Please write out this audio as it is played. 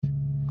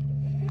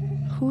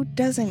Who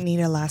doesn't need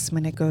a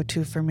last-minute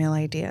go-to for meal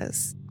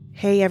ideas?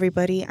 Hey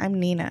everybody, I'm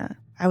Nina.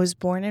 I was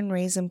born and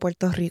raised in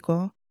Puerto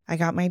Rico. I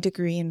got my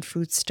degree in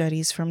food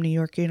studies from New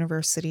York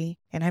University,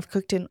 and I've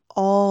cooked in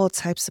all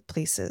types of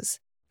places,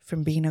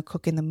 from being a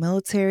cook in the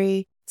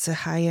military, to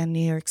high-end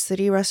New York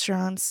City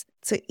restaurants,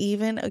 to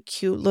even a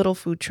cute little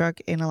food truck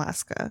in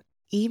Alaska.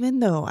 Even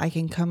though I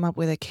can come up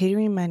with a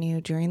catering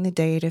menu during the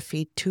day to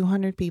feed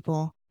 200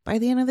 people, by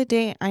the end of the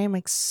day, I am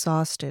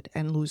exhausted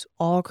and lose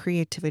all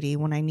creativity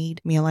when I need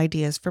meal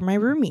ideas for my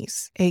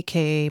roomies,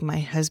 aka my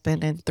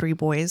husband and 3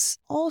 boys.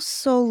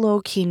 Also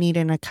low-key need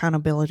an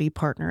accountability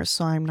partner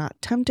so I'm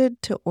not tempted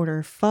to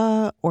order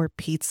pho or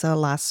pizza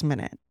last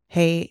minute.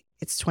 Hey,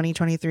 it's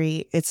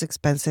 2023, it's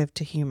expensive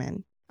to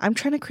human. I'm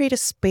trying to create a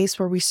space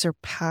where we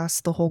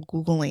surpass the whole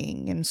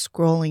Googling and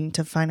scrolling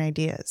to find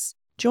ideas.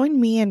 Join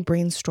me in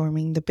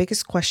brainstorming the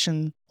biggest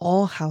question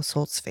all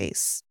households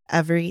face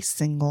every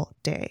single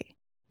day.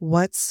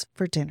 What's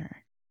for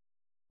dinner?